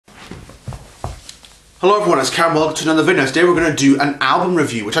Hello everyone, it's Karen. Welcome to another video. Today we're going to do an album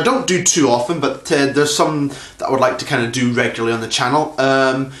review, which I don't do too often, but there's some that I would like to kind of do regularly on the channel.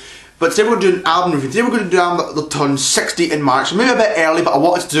 But today we're going to do an album review. Today we're going to do an album that will turn 60 in March. Maybe a bit early, but I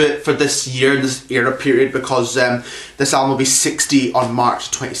wanted to do it for this year, this era period, because this album will be 60 on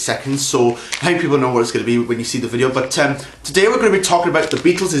March 22nd. So I think people know what it's going to be when you see the video. But today we're going to be talking about the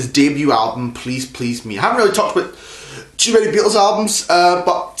Beatles' debut album, Please Please Me. I haven't really talked about too many Beatles albums,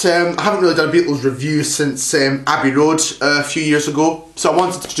 but I haven't really done a Beatles review since Abbey Road a few years ago. So I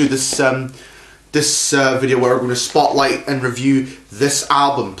wanted to do this video where we're going to spotlight and review this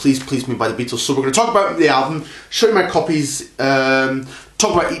album, Please Please Me by the Beatles. So we're going to talk about the album, show you my copies, talk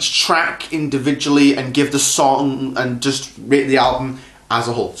about each track individually and give the song and just rate the album as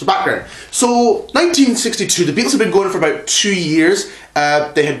a whole. So background. So 1962, the Beatles have been going for about 2 years.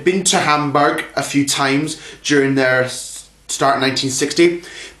 They had been to Hamburg a few times during their start in 1960.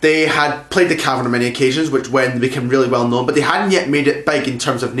 They had played the Cavern on many occasions, which when they became really well known, but they hadn't yet made it big in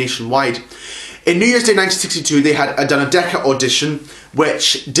terms of nationwide. In New Year's Day 1962, they had done a Decca audition,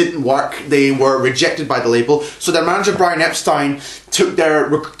 which didn't work. They were rejected by the label. So their manager, Brian Epstein, took their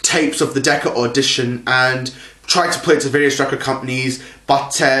tapes of the Decca audition and tried to play it to various record companies,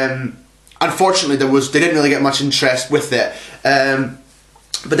 but unfortunately they didn't really get much interest with it.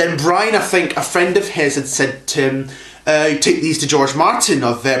 But then Brian, I think a friend of his had said to him, take these to George Martin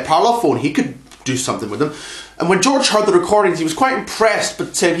of Parlophone, he could do something with them. And when George heard the recordings, he was quite impressed,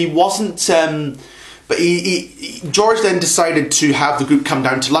 but he wasn't. George then decided to have the group come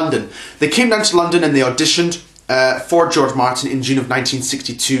down to London. They came down to London and they auditioned for George Martin in June of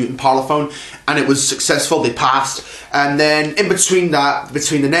 1962 in Parlophone, and it was successful. They passed, and then in between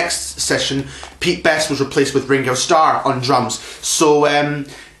the next session, Pete Best was replaced with Ringo Starr on drums. So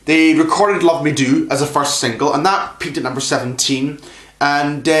they recorded "Love Me Do" as a first single, and that peaked at number 17.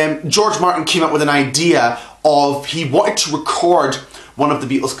 And George Martin came up with an idea of he wanted to record one of the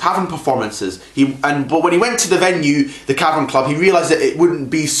Beatles' Cavern performances. But when he went to the venue, the Cavern Club, he realised that it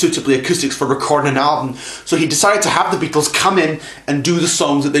wouldn't be suitably acoustics for recording an album. So he decided to have the Beatles come in and do the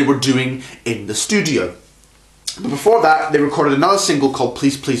songs that they were doing in the studio. But before that, they recorded another single called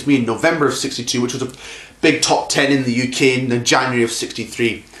Please Please Me in November of 62, which was a big top 10 in the UK in January of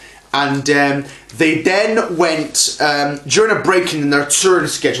 63. And they then went, during a break in their touring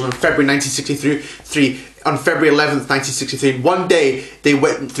schedule in February 1963, on February 11th, 1963, one day they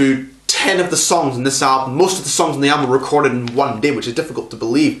went through 10 of the songs in this album. Most of the songs in the album were recorded in one day, which is difficult to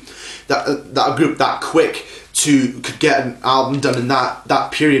believe that a group that quick could get an album done in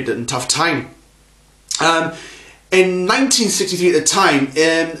that period and tough time. In 1963 at the time,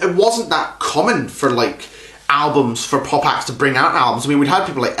 it wasn't that common for albums, for pop acts to bring out albums. I mean, we'd had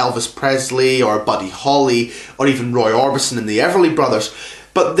people like Elvis Presley or Buddy Holly or even Roy Orbison and the Everly Brothers,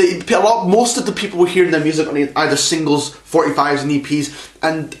 but most of the people were hearing their music on either singles, 45s and EPs,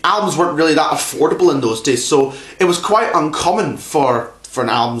 and albums weren't really that affordable in those days, so it was quite uncommon for an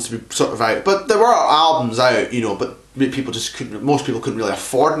album to be sort of out. But there were albums out, you know, but most people couldn't really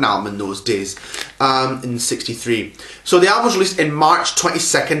afford an album in those days, in 63. So the album was released in March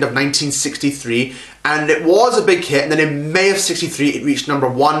 22nd of 1963, and it was a big hit, and then in May of 63 it reached number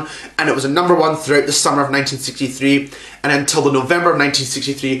 1, and it was a number 1 throughout the summer of 1963, and until the November of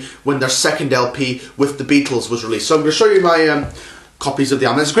 1963 when their second LP with the Beatles was released. So I'm going to show you my copies of the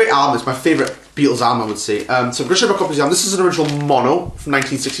album. It's a great album, it's my favourite Beatles album, I would say. So I'm going to show you my copies of the album. This is an original mono from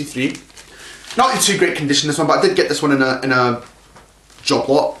 1963. Not in too great condition, this one, but I did get this one in a job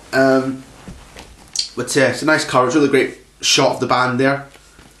lot. But yeah, it's a nice cover. It's a really great shot of the band there.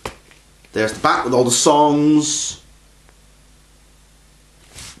 There's the back with all the songs,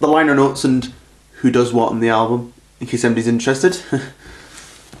 the liner notes, and who does what on the album, in case anybody's interested.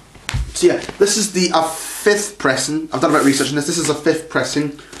 So yeah, this is the 5th pressing. I've done a bit of research on this. This is a 5th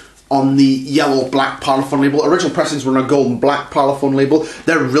pressing on the yellow black Parlophone label. Original pressings were on a gold and black Parlophone label.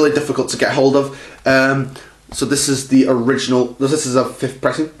 They're really difficult to get hold of. So this is the original. This is a 5th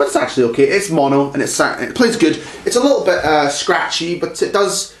pressing, but it's actually okay. It's mono and it plays good. It's a little bit scratchy, but it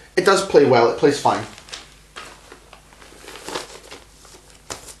does play well. It plays fine.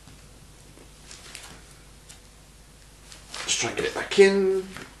 Just try and get it back in.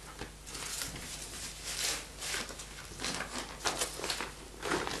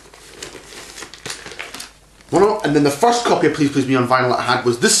 And then the first copy of Please Please Me on vinyl that I had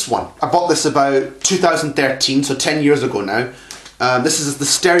was this one. I bought this about 2013, so 10 years ago now. This is the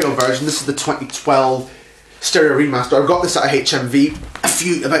stereo version. This is the 2012 stereo remaster. I got this at a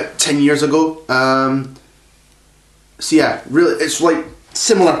HMV about 10 years ago. So yeah, really, it's like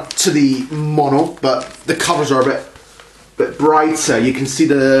similar to the mono, but the covers are a bit brighter. You can see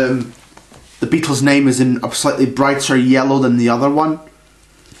the the Beatles name is in a slightly brighter yellow than the other one,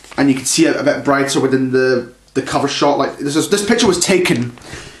 and you can see it a bit brighter within the cover shot. Like this picture was taken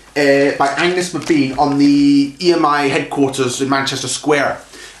by Angus McBean on the EMI headquarters in Manchester Square,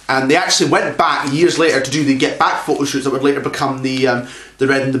 and they actually went back years later to do the Get Back photo shoots that would later become the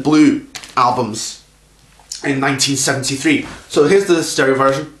Red and the Blue albums in 1973. So here's the stereo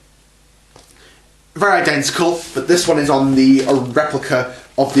version. Very identical, but this one is on a replica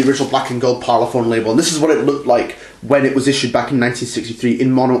of the original black and gold Parlophone label, and this is what it looked like when it was issued back in 1963 in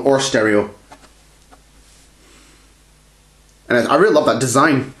mono or stereo. And I really love that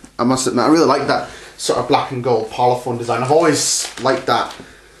design, I must admit. I really like that sort of black and gold Parlophone design. I've always liked that,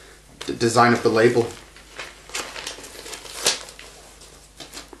 the design of the label.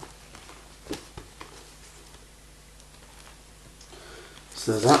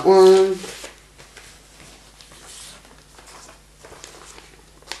 So there's that one.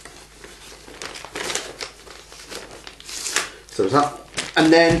 So there's that.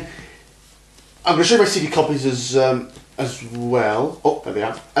 And then I'm going to show you my CD copies as well. Oh, there they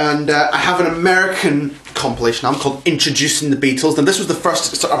are. And I have an American compilation album called Introducing the Beatles. And this was the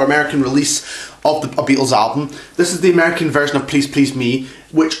first sort of American release of a Beatles album. This is the American version of Please Please Me,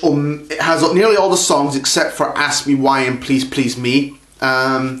 which it has nearly all the songs except for Ask Me Why and Please Please Me.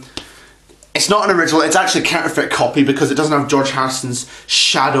 It's not an original, it's actually a counterfeit copy because it doesn't have George Harrison's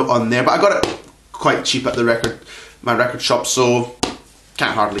shadow on there, but I got it quite cheap at my record shop, so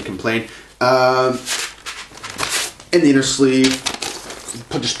can't hardly complain. In the inner sleeve,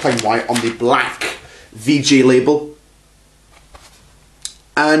 just plain white on the black VJ label.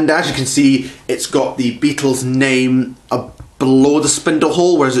 And as you can see, it's got the Beatles name below the spindle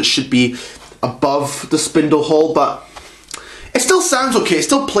hole, whereas it should be above the spindle hole, but it still sounds okay, it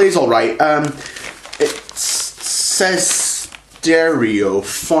still plays alright. It says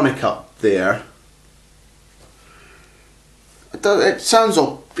stereophonic up there. It sounds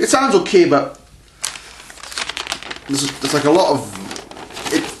okay, but there's like a lot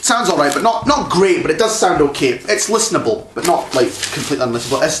of... It sounds alright, but not great, but it does sound okay. It's listenable, but not like completely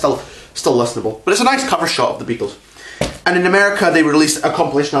unlistenable. It's still listenable. But it's a nice cover shot of the Beatles. And in America, they released a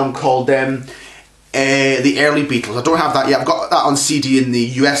compilation album called The Early Beatles. I don't have that yet. I've got that on CD in the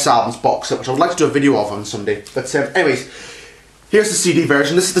US albums box set, which I would like to do a video of on Sunday. But anyways, here's the CD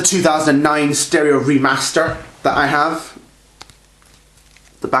version. This is the 2009 stereo remaster that I have.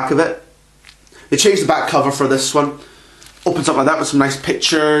 The back of it. They changed the back cover for this one. Opens up like that with some nice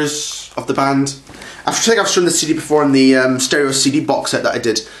pictures of the band. I think I've shown the CD before in the stereo CD box set that I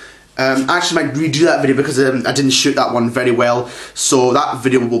did. I actually might redo that video because I didn't shoot that one very well, so that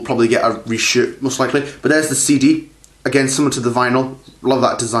video will probably get a reshoot most likely. But there's the CD, again similar to the vinyl. Love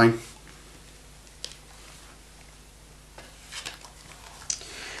that design.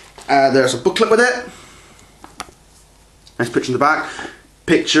 There's a booklet with it. Nice picture in the back.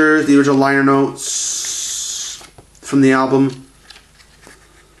 Pictures, the original liner notes from the album.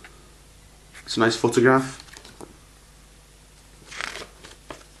 It's a nice photograph.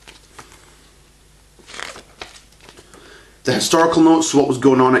 The historical notes, what was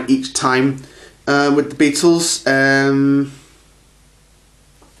going on at each time with the Beatles.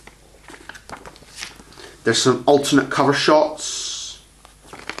 There's some alternate cover shots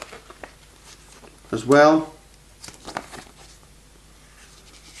as well.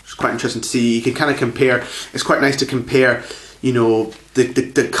 It's quite interesting to see. You can kind of compare. It's quite nice to compare, you know,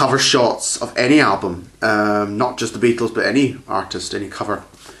 the cover shots of any album, not just the Beatles, but any artist, any cover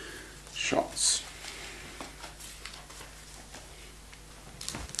shots.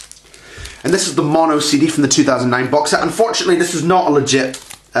 And this is the mono CD from the 2009 box set. Unfortunately, this is not a legit.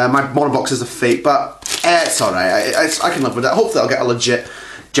 My mono box is a fake, but it's alright. I can live with it. Hopefully I'll get a legit,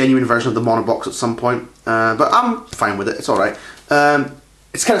 genuine version of the mono box at some point. But I'm fine with it. It's alright.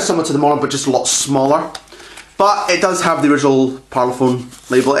 It's kind of similar to the mono, but just a lot smaller. But it does have the original Parlophone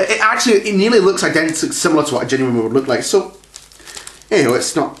label. It nearly looks identical, similar to what a genuine one would look like. So, anyway,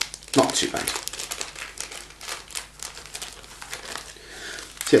 it's not too bad.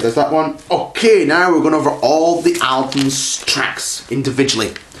 So yeah, there's that one. Okay, now we're going over all the album's tracks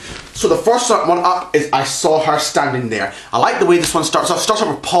individually. So the first one up is I Saw Her Standing There. I like the way this one starts off. It starts off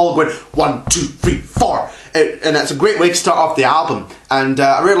with Paul going 1, 2, 3, 4. And it's a great way to start off the album. And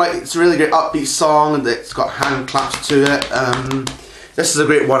I really like it. It's a really great upbeat song, and it's got hand claps to it. This is a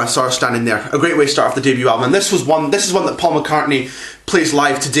great one, I Saw Her Standing There. A great way to start off the debut album. And this is one that Paul McCartney plays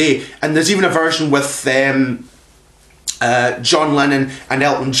live today. And there's even a version with John Lennon and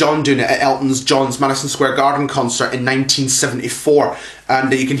Elton John doing it at Elton John's Madison Square Garden concert in 1974,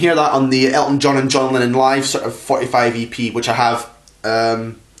 and you can hear that on the Elton John and John Lennon Live sort of 45 EP, which I have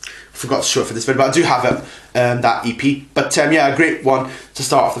forgot to show it for this video, but I do have it, that EP. But yeah, a great one to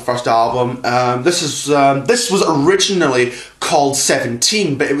start off the first album. This was originally called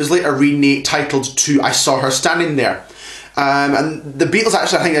 17, but it was later titled to I Saw Her Standing There. And the Beatles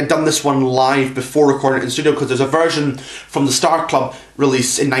actually, I think, had done this one live before recording it in the studio, because there's a version from the Star Club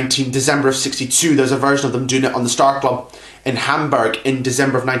release in December of 62. There's a version of them doing it on the Star Club in Hamburg in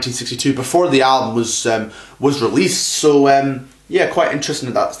December of 1962 before the album was released. So yeah, quite interesting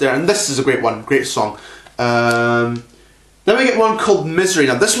that that's there. And this is a great one, great song. Then we get one called Misery.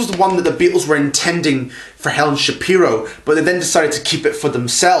 Now this was the one that the Beatles were intending for Helen Shapiro, but they then decided to keep it for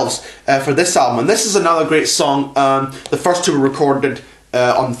themselves for this album. And this is another great song. The first two were recorded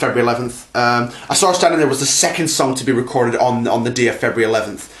on February 11th. I Saw Her Standing There was the second song to be recorded on the day of February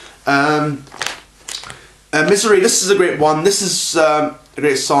 11th. Misery, this is a great one. This is a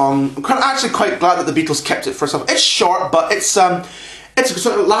great song. I'm actually quite glad that the Beatles kept it for itself. It's short, but it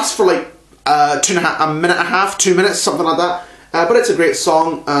lasts for like a minute and a half, 2 minutes, something like that. But it's a great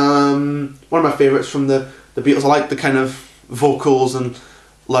song. One of my favourites from the Beatles. I like the kind of vocals and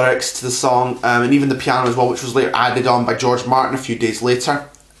lyrics to the song, and even the piano as well, which was later added on by George Martin a few days later.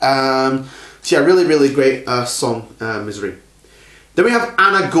 So yeah, really, really great song, Misery. Then we have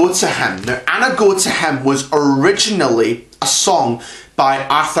Anna Go To Him. Now, Anna Go To Him was originally a song by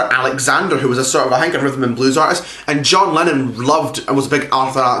Arthur Alexander, who was a sort of, I think, a rhythm and blues artist, and John Lennon loved and was a big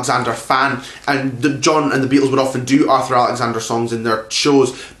Arthur Alexander fan, and John and the Beatles would often do Arthur Alexander songs in their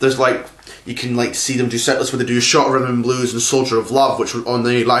shows. There's like, you can like see them do set lists where they do Shot of Rhythm and Blues and Soldier of Love, which were on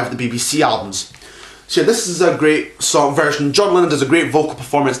the Live at the BBC albums. So yeah, this is a great song version. John Lennon does a great vocal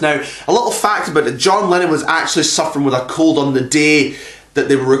performance. Now, a little fact about it, John Lennon was actually suffering with a cold on the day that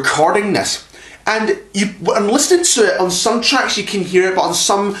they were recording this. And I'm listening to it, on some tracks you can hear it, but on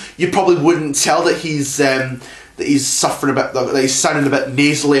some you probably wouldn't tell that he's suffering a bit, that he's sounding a bit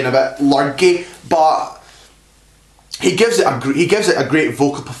nasally and a bit lurgy. But he gives it a great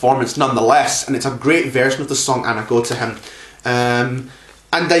vocal performance nonetheless, and it's a great version of the song Anna Go To Him.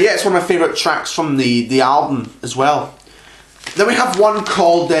 And yeah, it's one of my favourite tracks from the album as well. Then we have one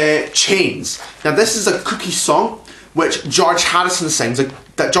called Chains. Now this is a Cookie song, which George Harrison sings.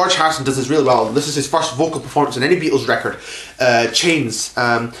 That George Harrison does this really well. This is his first vocal performance on any Beatles record, Chains.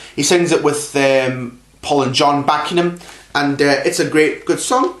 He sings it with Paul and John backing him, and it's a good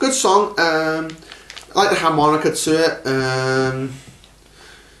song. I like the harmonica to it.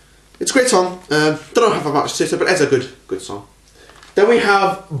 It's a great song. Don't know how much to say, but it's a good song. Then we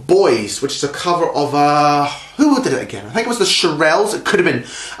have Boys, which is a cover of who did it again? I think it was the Shirelles. It could have been.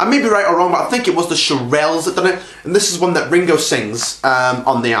 I may be right or wrong, but I think it was the Shirelles that done it. And this is one that Ringo sings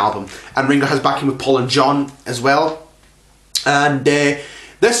on the album. And Ringo has backing with Paul and John as well. And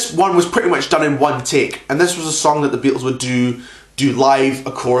this one was pretty much done in one take. And this was a song that the Beatles would do live,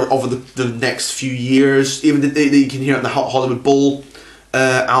 of course, over the next few years. Even you can hear it on the Hollywood Bowl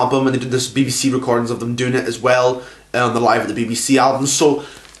album, and they did this BBC recordings of them doing it as well on the Live at the BBC album. So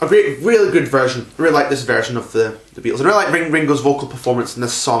a great, really good version. I really like this version of the Beatles. I really like Ringo's vocal performance in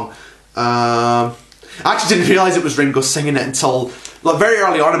this song. I actually didn't realise it was Ringo singing it until very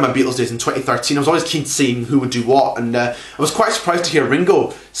early on in my Beatles days in 2013. I was always keen to see who would do what, and I was quite surprised to hear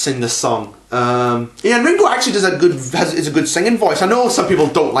Ringo sing this song. Yeah, and Ringo actually is a good singing voice. I know some people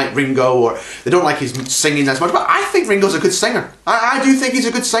don't like Ringo, or they don't like his singing as much, but I think Ringo's a good singer. I do think he's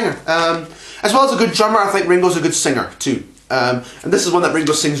a good singer. As well as a good drummer, I think Ringo's a good singer too. And this is one that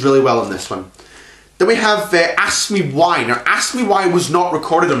Ringo sings really well in this one. Then we have Ask Me Why. Now, Ask Me Why was not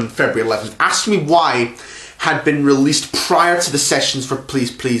recorded on February 11th. Ask Me Why had been released prior to the sessions for Please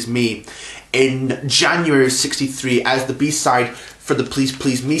Please Me in January of '63 as the B-side for the Please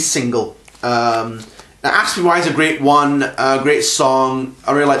Please Me single. Now, Ask Me Why is a great one, a great song.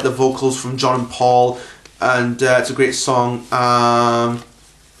 I really like the vocals from John and Paul, and it's a great song.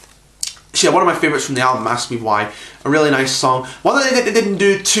 So yeah, one of my favourites from the album, Ask Me Why. A really nice song. One that they didn't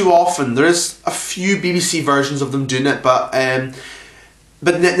do too often. There is a few BBC versions of them doing it, but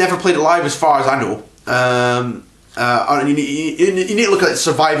never played it live as far as I know. You need to look at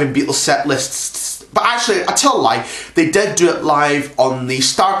surviving Beatles set lists. But actually, I tell a lie, they did do it live on the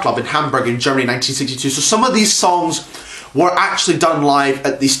Star Club in Hamburg in Germany in 1962. So some of these songs were actually done live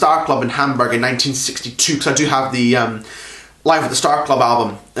at the Star Club in Hamburg in 1962, because I do have the Live at the Star Club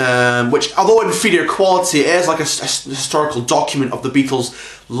album, which, although inferior quality, it is like a historical document of the Beatles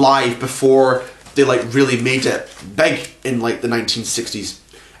live before they really made it big in the 1960s.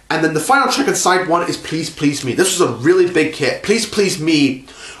 And then the final track on side one is Please Please Me. This was a really big hit. Please Please Me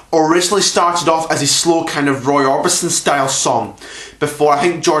originally started off as a slow kind of Roy Orbison style song, before I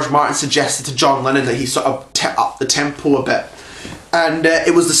think George Martin suggested to John Lennon that he sort of up the tempo a bit. And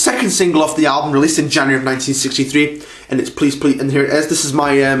it was the second single off the album, released in January of 1963, and it's Please Please, and here it is. This is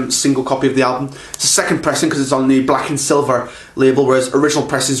my single copy of the album. It's a second pressing because it's on the black and silver label, whereas original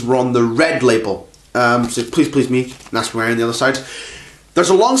pressings were on the red label. So Please Please Me, and that's where on the other side. There's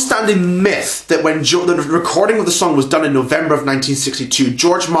a long-standing myth that when the recording of the song was done in November of 1962,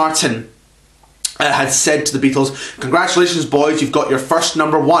 George Martin had said to the Beatles, "Congratulations, boys, you've got your first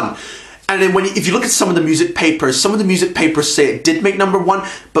 #1." And then if you look at some of the music papers say it did make #1,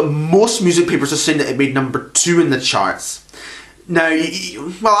 but most music papers are saying that it made #2 in the charts. Now,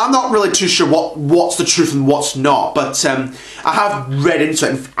 well, I'm not really too sure what's the truth and what's not, but I have read into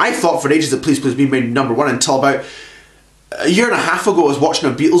it, and I thought for ages that Please Please Me made #1 until about a year and a half ago I was watching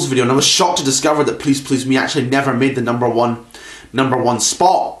a Beatles video, and I was shocked to discover that Please Please Me actually never made the number one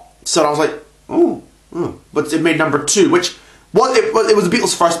spot. So I was like, oh, but it made #2, which... Well, it was the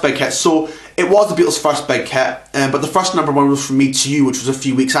Beatles' first big hit, so it was the Beatles' first big hit, but the first #1 was From Me to You, which was a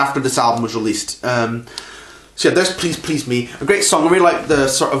few weeks after this album was released. So yeah, there's Please Please Me, a great song. I really like the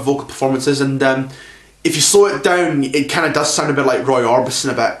sort of vocal performances, and if you slow it down, it kind of does sound a bit like Roy Orbison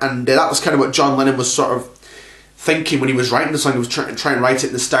a bit, and that was kind of what John Lennon was sort of thinking when he was writing the song. He was trying to write it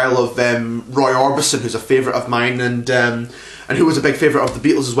in the style of Roy Orbison, who's a favourite of mine, and who was a big favourite of the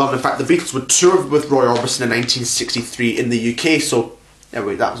Beatles as well. And in fact, the Beatles would tour with Roy Orbison in 1963 in the UK, so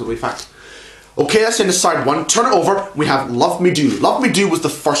anyway, that was a wee fact. Okay, that's into side 1. Turn it over, we have Love Me Do. Love Me Do was the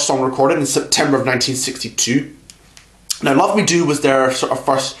first song recorded in September of 1962. Now, Love Me Do was their sort of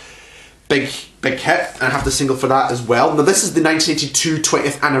first big hit, and I have the single for that as well. Now, this is the 1982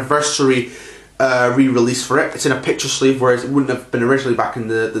 20th anniversary re-release for it. It's in a picture sleeve, whereas it wouldn't have been originally back in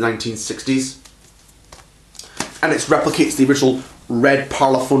the 1960s. And it replicates the original red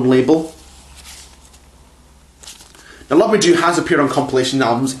Parlophone label. Now, Love Me Do has appeared on compilation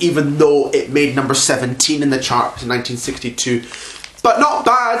albums, even though it made #17 in the chart in 1962. But not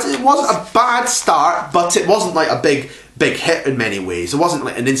bad. It wasn't a bad start, but it wasn't like a big hit in many ways. It wasn't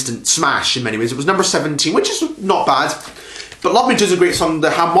like an instant smash in many ways. It was #17, which is not bad. But Love Me Do is a great song.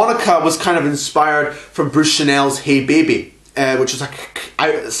 The harmonica was kind of inspired from Bruce Chanel's Hey Baby, which was like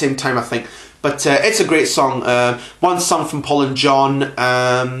out at the same time, I think. But it's a great song. One sung from Paul and John,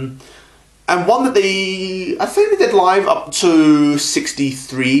 and one that I think they did live up to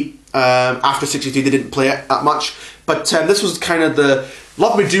 63. After 63 they didn't play it that much. But this was kind of the...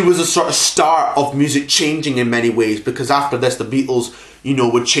 Love Me Do was a sort of start of music changing in many ways, because after this the Beatles, you know,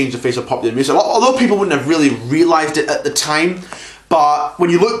 would change the face of popular music. Although people wouldn't have really realised it at the time, but when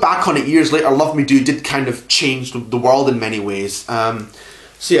you look back on it years later, Love Me Do did kind of change the world in many ways.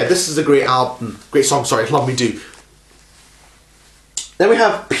 So yeah, this is a great album, great song, sorry, Love Me Do. Then we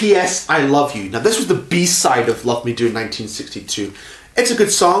have P.S. I Love You. Now this was the B-side of Love Me Do in 1962. It's a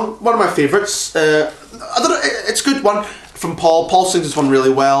good song, one of my favourites. I don't know, it's a good one from Paul. Paul sings this one really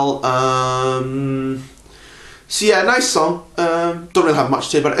well. So yeah, nice song. Don't really have much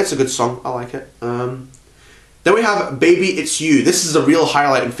to say, but it's a good song. I like it. Then we have Baby It's You. This is a real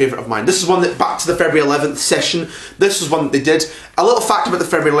highlight and favourite of mine. This is one that, back to the February 11th session, this was one that they did. A little fact about the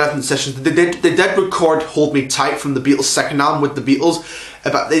February 11th session, they did record Hold Me Tight from the Beatles' second album with the Beatles,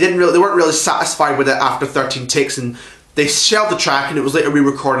 but they weren't really satisfied with it after 13 takes, and they shelved the track, and it was later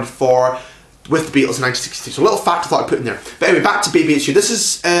re-recorded with the Beatles in 1963. So a little fact I thought I'd put in there. But anyway, back to Baby It's You. This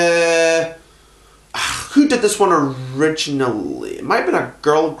is, who did this one originally? It might have been a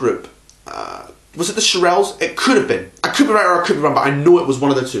girl group. Was it the Shirelles? It could have been. I could be right or I could be wrong, but I know it was one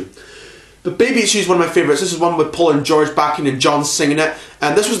of the two. But Baby It's You is one of my favourites. This is one with Paul and George backing and John singing it.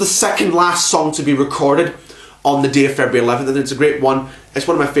 And this was the second last song to be recorded on the day of February 11th. And it's a great one. It's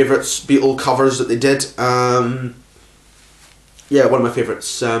one of my favourites, Beatle covers that they did. Yeah, one of my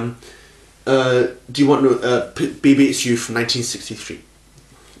favourites. Do you want to know Baby It's You from 1963?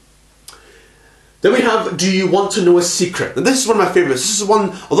 Then we have Do You Want to Know a Secret? And this is one of my favourites. This is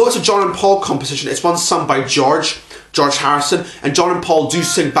one, although it's a John and Paul composition, it's one sung by George Harrison, and John and Paul do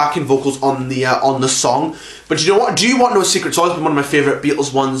sing backing vocals on the song. But you know what? Do You Want to Know a Secret? It's always been one of my favourite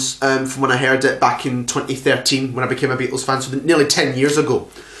Beatles ones from when I heard it back in 2013 when I became a Beatles fan, so nearly 10 years ago.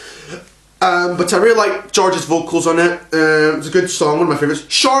 But I really like George's vocals on it. It's a good song, one of my favourites.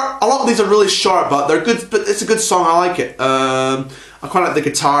 Short, a lot of these are really short, but they're good. But it's a good song. I like it. I quite like the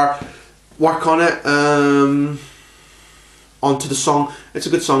guitar work on it. Onto the song. It's a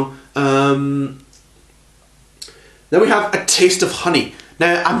good song. Then we have A Taste of Honey.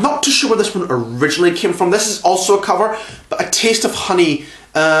 Now I'm not too sure where this one originally came from. This is also a cover, but A Taste of Honey.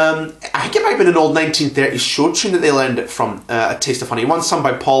 I think it might have been an old 1930s show tune that they learned it from. A Taste of Honey. One sung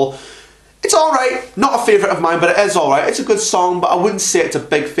by Paul. It's alright, not a favourite of mine, but it is alright. It's a good song, but I wouldn't say it's a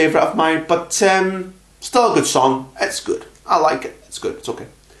big favourite of mine, but still a good song. It's good. I like it. It's good. It's okay.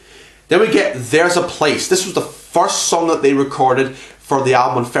 Then we get There's a Place. This was the first song that they recorded for the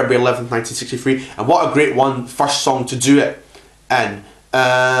album on February 11th, 1963. And what a great first song to do it in.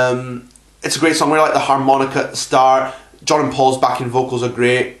 It's a great song. I really like the harmonica at the start. John and Paul's backing vocals are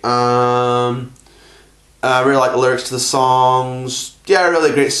great. I really like the lyrics to the songs. Yeah,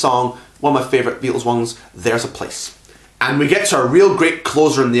 really great song. One of my favourite Beatles ones, There's a Place. And we get to a real great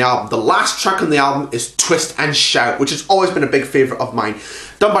closer in the album. The last track on the album is Twist and Shout, which has always been a big favourite of mine.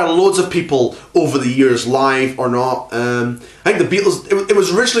 Done by loads of people over the years, live or not. I think the Beatles, it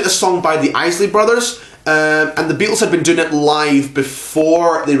was originally a song by the Isley Brothers, and the Beatles had been doing it live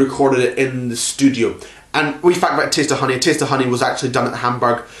before they recorded it in the studio. And we fact about Taste of Honey. Taste of Honey was actually done at the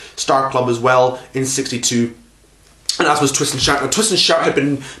Hamburg Star Club as well in '62. And as was Twist and Shout. Now, Twist and Shout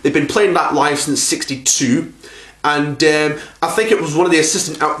they've been playing that live since '62. And I think it was one of the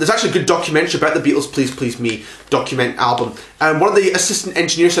assistant... There's actually a good documentary about the Beatles' Please Please Me album. And one of the assistant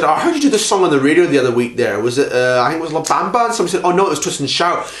engineers said, "Oh, how did you do this song on the radio the other week there? Was it, I think it was La Bamba?" And somebody said, "Oh no, it was Twist and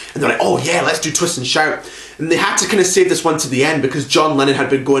Shout." And they're like, "Oh yeah, let's do Twist and Shout." And they had to kind of save this one to the end because John Lennon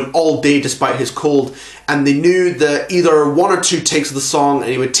had been going all day despite his cold. And they knew that either one or two takes of the song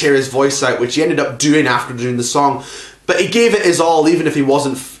and he would tear his voice out, which he ended up doing after doing the song. But he gave it his all, even if he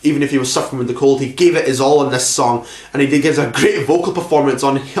was suffering with the cold. He gave it his all in this song, and he did give a great vocal performance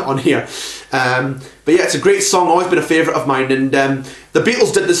on here. But yeah, it's a great song, always been a favourite of mine. And the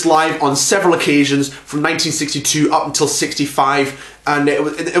Beatles did this live on several occasions from 1962 up until '65, and it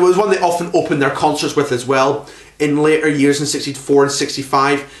was one they often opened their concerts with as well in later years in '64 and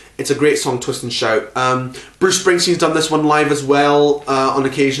 '65. It's a great song, Twist and Shout. Bruce Springsteen's done this one live as well on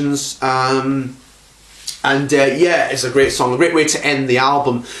occasions. Yeah, it's a great song, a great way to end the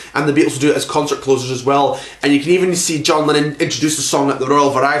album. And the Beatles will do it as concert closers as well. And you can even see John Lennon introduce the song at the Royal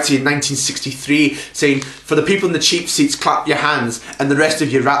Variety in 1963, saying, "For the people in the cheap seats, clap your hands, and the rest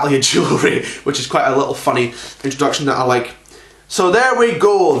of you rattle your jewellery," which is quite a little funny introduction that I like. So there we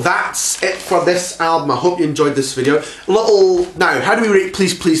go, that's it for this album. I hope you enjoyed this video. Now, how do we rate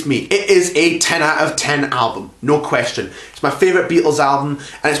Please Please Me? It is a 10 out of 10 album, no question. It's my favourite Beatles album,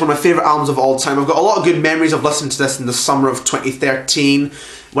 and it's one of my favourite albums of all time. I've got a lot of good memories of listening to this in the summer of 2013,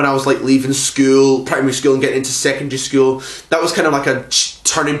 when I was like leaving school, primary school, and getting into secondary school. That was kind of like a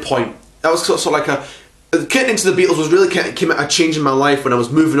turning point. That was sort of like getting into the Beatles was really came at a change in my life when I was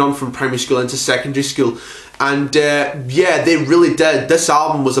moving on from primary school into secondary school. And yeah, they really did. This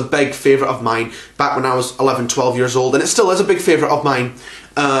album was a big favourite of mine back when I was 11, 12 years old, and it still is a big favourite of mine.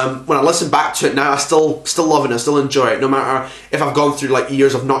 When I listen back to it now, I still love it, I still enjoy it, no matter if I've gone through like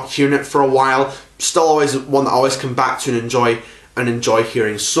years of not hearing it for a while. Still always one that I always come back to and enjoy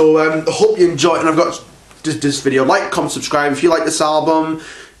hearing. So I hope you enjoy it, and I've got this video. Like, comment, subscribe if you like this album.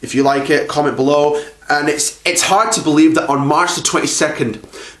 If you like it, comment below. And it's hard to believe that on March the 22nd,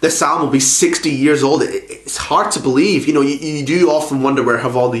 this album will be 60 years old. It's hard to believe. You know, you do often wonder where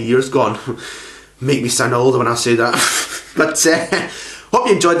have all the years gone. Make me sound older when I say that. But hope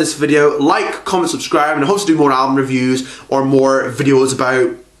you enjoyed this video. Like, comment, subscribe, and I hope to do more album reviews or more videos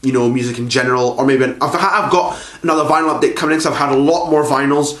about, you know, music in general. Or maybe I've got another vinyl update coming in, because I've had a lot more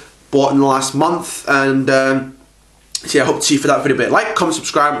vinyls bought in the last month. And so yeah, I hope to see you for that video. But like, comment,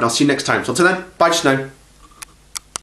 subscribe, and I'll see you next time. So until then, bye just now.